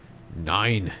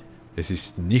 9. Es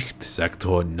ist nicht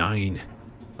Sektor 9.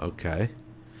 Okay.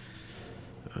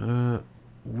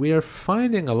 We're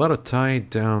finding a lot of tied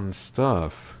down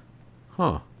stuff.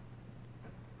 Huh.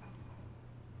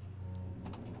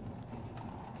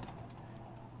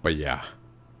 But yeah.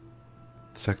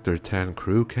 Sector 10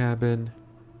 crew cabin.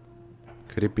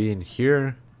 Could it be in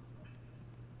here?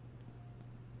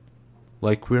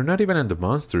 Like, we're not even in the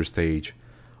monster stage.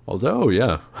 Although,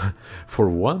 yeah, for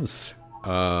once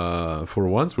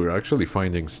we're actually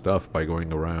finding stuff by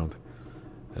going around.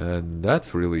 And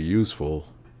that's really useful.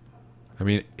 I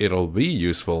mean, it'll be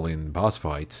useful in boss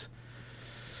fights.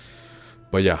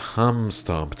 But yeah, I'm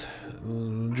stumped.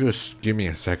 Just give me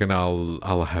a second,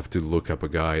 I'll have to look up a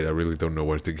guide. I really don't know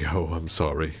where to go, I'm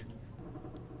sorry.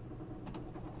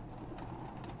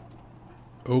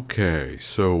 Okay,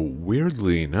 so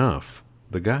weirdly enough,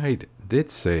 the guide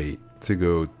did say to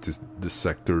go to the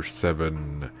Sector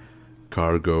 7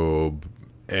 cargo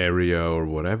area or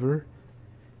whatever,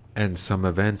 and some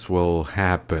events will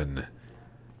happen.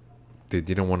 They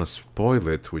didn't want to spoil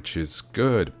it, which is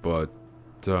good, but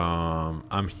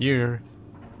I'm here.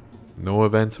 No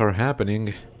events are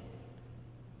happening.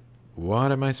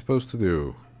 What am I supposed to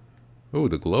do? Oh,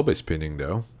 the globe is spinning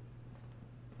though.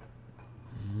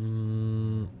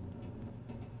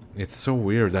 It's so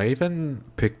weird. I even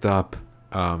picked up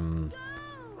no,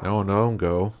 don't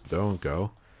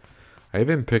go. I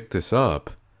even picked this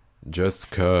up just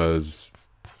cause,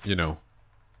 you know,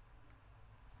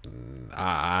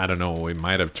 I don't know, it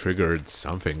might have triggered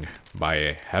something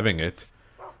by having it.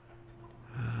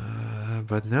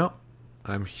 But no,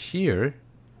 I'm here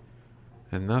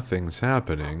and nothing's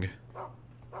happening.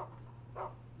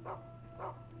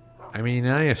 I mean,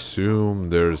 I assume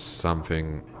there's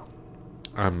something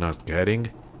I'm not getting,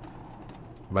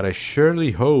 but I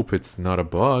surely hope it's not a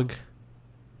bug.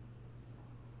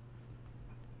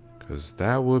 'Cause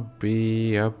that would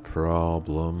be a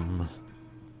problem.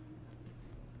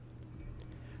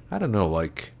 I don't know,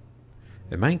 like,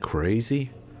 am I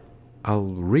crazy? I'll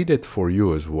read it for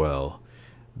you as well.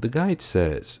 The guide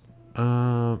says,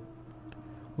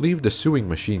 leave the sewing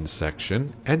machine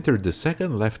section, enter the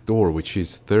second left door, which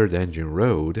is 3rd Engine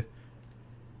Road.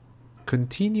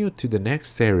 Continue to the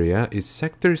next area is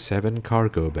Sector 7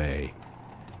 Cargo Bay.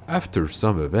 After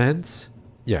some events,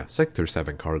 yeah, Sector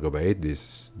 7 Cargo Bay,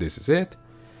 this is it.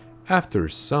 After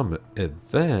some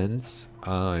events,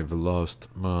 I've lost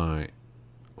my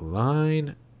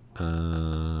line.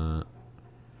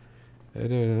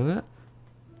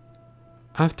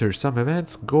 After some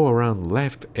events, go around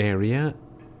left area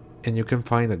and you can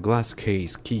find a glass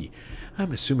case key.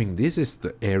 I'm assuming this is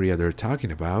the area they're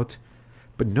talking about,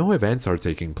 but no events are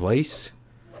taking place.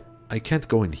 I can't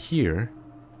go in here.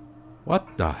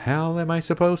 What the hell am I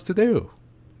supposed to do?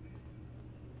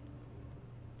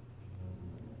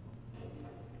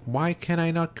 Why can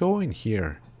I not go in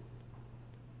here?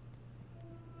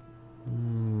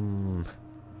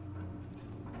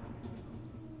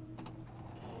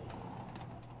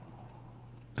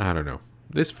 I don't know.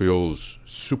 This feels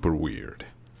super weird.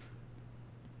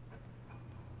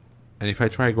 And if I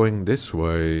try going this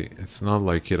way, it's not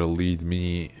like it'll lead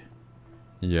me,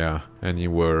 yeah,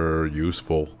 anywhere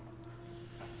useful.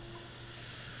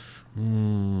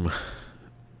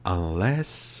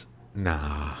 Unless...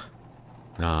 Nah,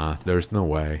 there's no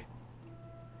way.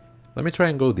 Let me try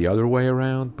and go the other way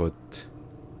around, but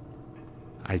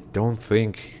I don't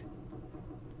think,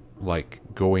 like,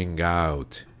 going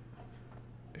out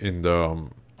in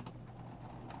the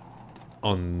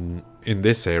in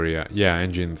this area, yeah,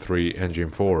 engine 3, engine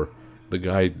 4. The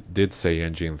guy did say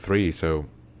engine 3, so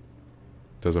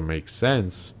doesn't make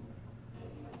sense.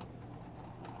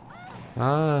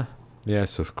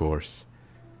 Yes, of course.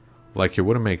 Like, it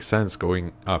wouldn't make sense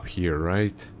going up here,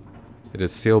 right? It'd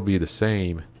still be the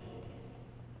same.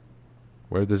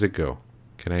 Where does it go?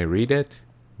 Can I read it?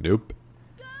 Nope.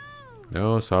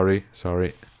 No, sorry.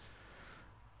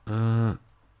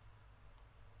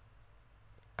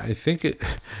 I think it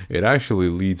actually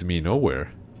leads me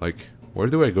nowhere. Like, where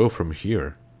do I go from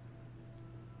here?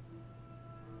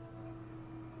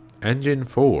 Engine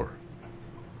 4.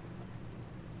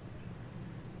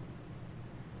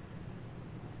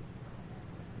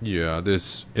 Yeah,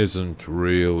 this isn't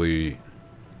really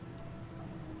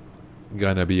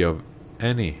gonna be of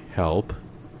any help.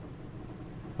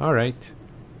 Alright.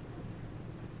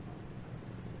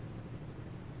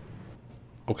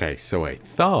 Okay, so I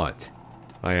thought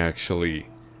I actually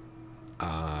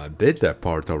did that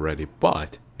part already,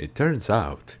 but it turns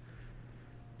out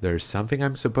there's something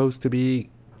I'm supposed to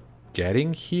be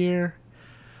getting here.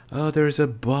 Oh, there's a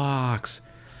box.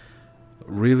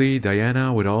 Really,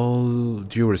 Diana, with all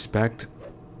due respect?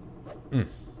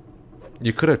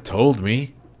 You could have told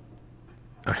me.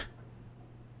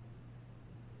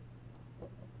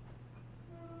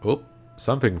 Oh,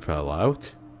 something fell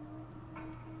out.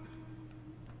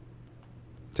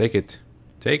 Take it.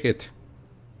 Take it.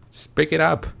 Just pick it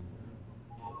up.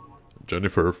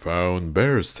 Jennifer found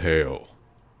bear's tail.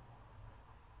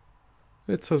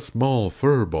 It's a small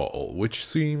fur ball, which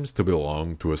seems to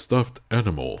belong to a stuffed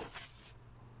animal.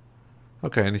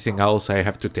 Okay, anything else I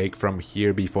have to take from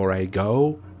here before I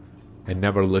go? And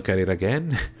never look at it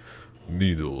again?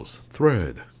 Needles,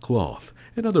 thread, cloth,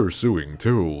 and other sewing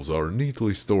tools are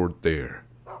neatly stored there.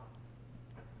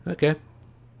 Okay.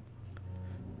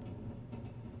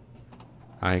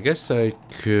 I guess I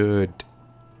could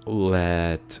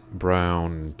let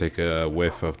Brown take a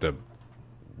whiff of the...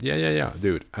 Yeah,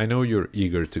 dude. I know you're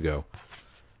eager to go.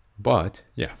 But,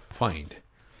 yeah, fine.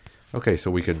 Okay, so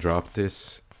we can drop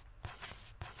this.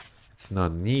 It's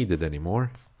not needed anymore.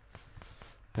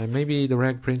 And maybe the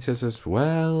Rag Princess as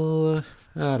well.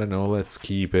 I don't know, let's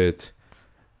keep it.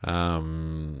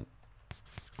 Let's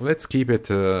keep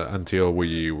it until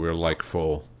we're like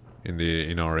full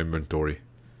in our inventory.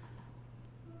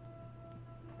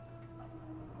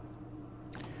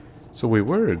 So we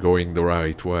were going the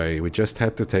right way, we just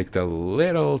had to take the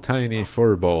little tiny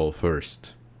fur ball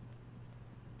first.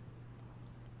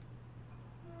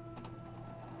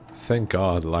 Thank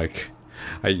God, like,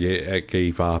 I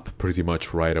gave up pretty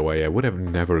much right away. I would have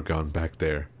never gone back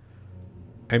there.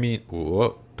 I mean,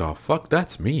 what the fuck?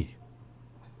 That's me.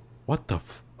 What the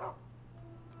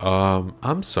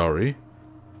I'm sorry.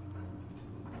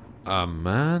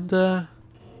 Amanda?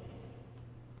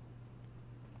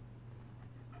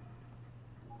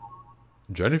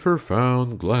 Jennifer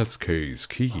found glass case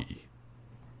key.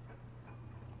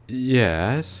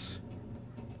 Yes.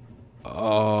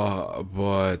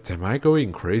 But am I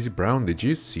going crazy, Brown? Did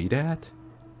you see that?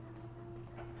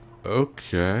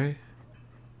 Okay.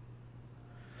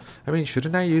 I mean,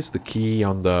 shouldn't I use the key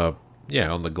on the,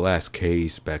 yeah, on the glass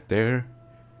case back there?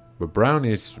 But Brown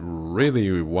is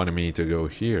really wanting me to go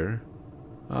here.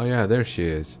 Oh yeah, there she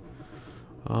is.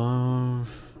 I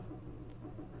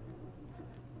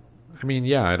mean,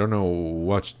 yeah, I don't know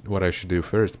what I should do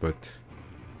first, but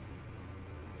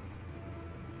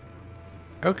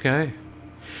okay.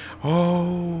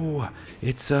 Oh,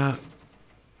 it's oh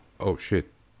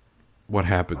shit. What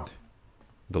happened?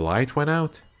 The light went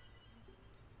out?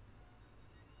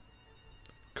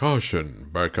 Caution,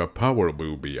 backup power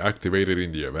will be activated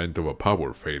in the event of a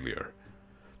power failure.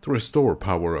 To restore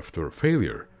power after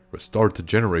failure, restart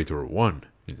generator 1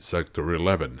 in sector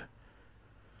 11.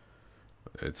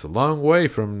 It's a long way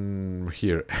from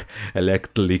here.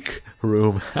 Electric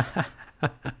room.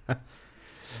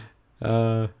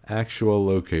 Actual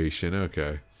location,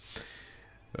 okay.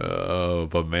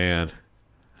 But man,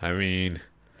 I mean,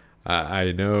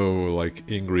 I know like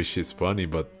English is funny,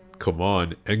 but come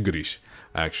on, English,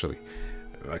 actually.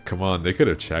 Come on, they could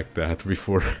have checked that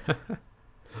before.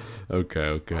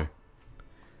 Okay.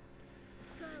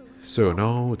 So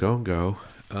no, don't go.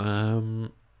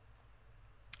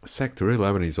 Sector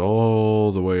 11 is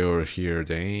all the way over here,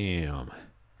 damn.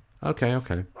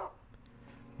 Okay.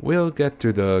 We'll get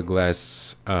to the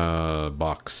glass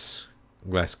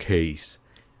glass case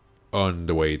on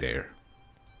the way there.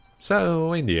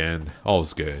 So, in the end,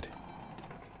 all's good.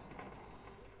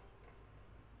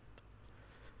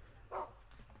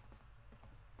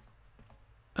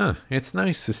 It's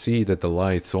nice to see that the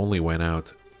lights only went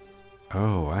out.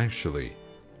 Oh, actually,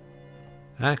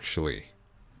 the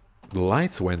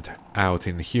lights went out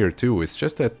in here too. It's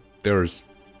just that there's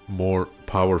more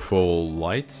powerful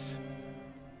lights.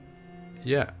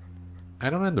 Yeah, I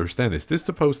don't understand. Is this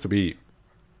supposed to be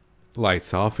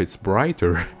lights off? It's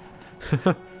brighter.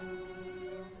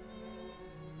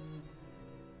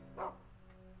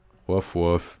 Woof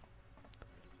woof.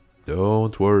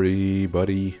 Don't worry,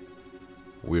 buddy.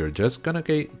 We're just gonna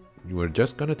take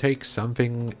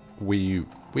something we've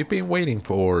been waiting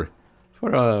for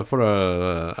quite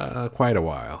a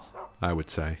while, I would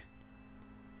say.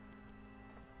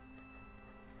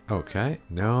 Okay,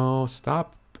 no,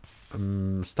 stop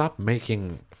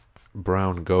making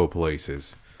Brown go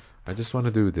places. I just want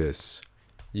to do this.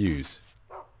 Use.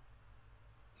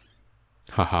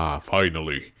 Haha,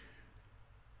 finally.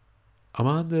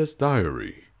 Amanda's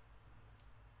diary.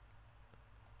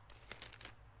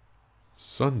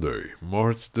 Sunday,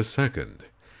 March the 2nd.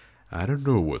 I don't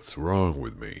know what's wrong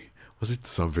with me. Was it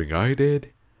something I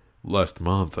did? Last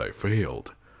month I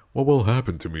failed. What will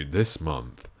happen to me this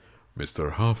month?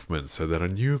 Mr. Hoffman said that a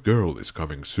new girl is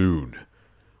coming soon.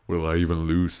 Will I even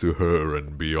lose to her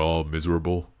and be all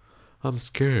miserable? I'm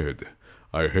scared.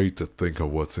 I hate to think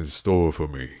of what's in store for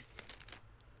me.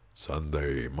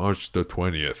 Sunday, March the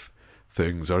 20th.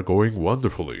 Things are going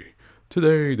wonderfully.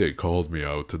 Today they called me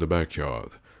out to the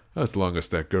backyard. As long as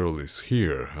that girl is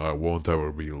here, I won't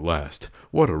ever be last.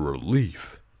 What a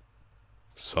relief.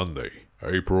 Sunday,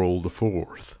 April the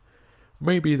 4th.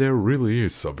 Maybe there really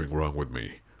is something wrong with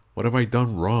me. What have I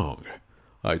done wrong?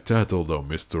 I tattled on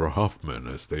Mr. Hoffman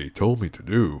as they told me to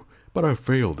do, but I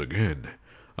failed again.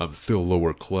 I'm still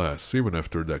lower class even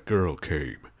after that girl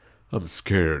came. I'm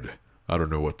scared. I don't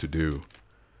know what to do.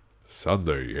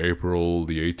 Sunday, April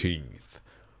the 18th.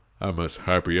 I'm as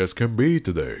happy as can be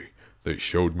today. They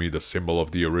showed me the symbol of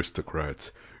the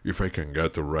aristocrats. If I can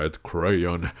get a red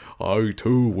crayon, I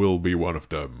too will be one of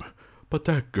them. But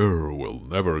that girl will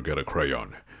never get a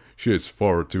crayon. She is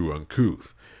far too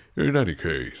uncouth. In any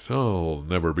case, I'll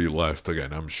never be last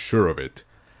again, I'm sure of it.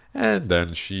 And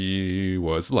then she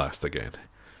was last again.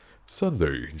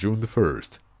 Sunday, June the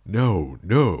 1st. No.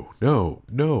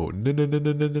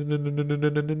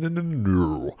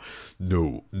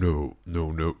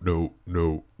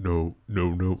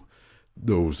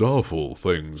 Those awful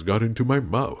things got into my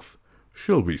mouth.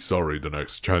 She'll be sorry the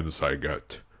next chance I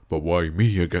get. But why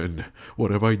me again?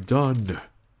 What have I done?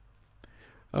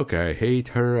 Okay, I hate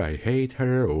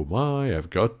her. Oh my, I've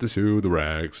got to sue the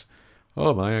rags.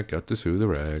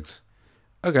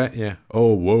 Okay, yeah.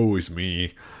 Oh, woe is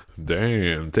me.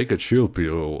 Damn, take a chill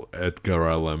pill, Edgar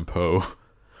Allan Poe.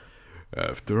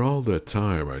 After all that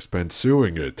time I spent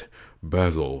suing it,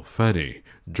 Basil, Fanny,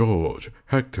 George,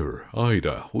 Hector,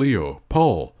 Ida, Leo,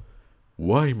 Paul.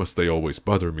 Why must they always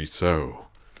bother me so?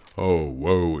 Oh,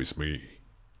 woe is me.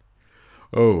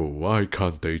 Oh, why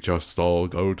can't they just all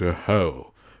go to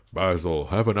hell? Basil,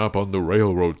 have an up on the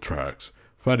railroad tracks.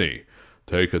 Fanny,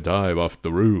 take a dive off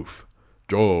the roof.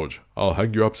 George, I'll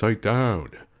hang you upside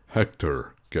down.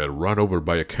 Hector, get run over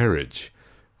by a carriage.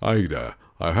 Ida,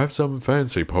 I have some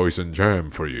fancy poison jam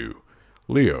for you.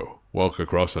 Leo, walk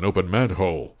across an open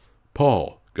manhole.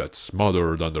 Paul, get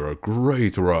smothered under a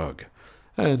great rug.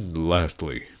 And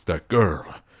lastly, that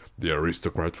girl. The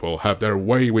aristocrats will have their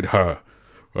way with her.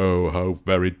 Oh, how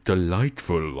very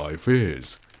delightful life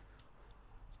is.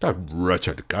 That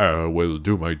wretched girl will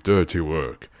do my dirty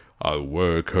work. I'll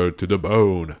work her to the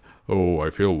bone. Oh, I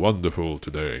feel wonderful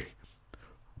today.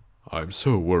 I'm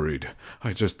so worried.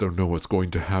 I just don't know what's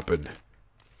going to happen.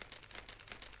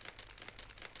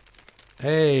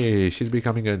 Hey, she's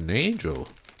becoming an angel.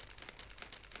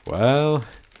 Well,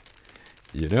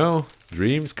 you know,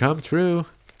 dreams come true.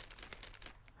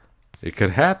 It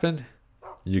could happen.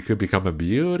 You could become a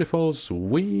beautiful,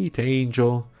 sweet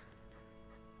angel.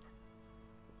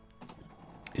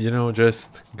 You know,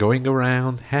 just going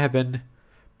around heaven,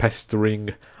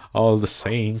 pestering all the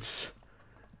saints.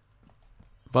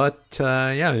 But,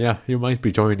 yeah, you might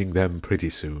be joining them pretty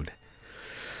soon.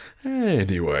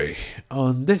 Anyway,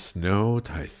 on this note,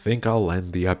 I think I'll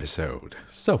end the episode.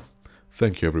 So,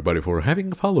 thank you everybody for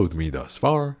having followed me thus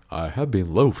far. I have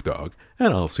been Loaf Dog,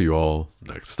 and I'll see you all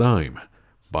next time.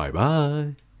 Bye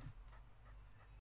bye.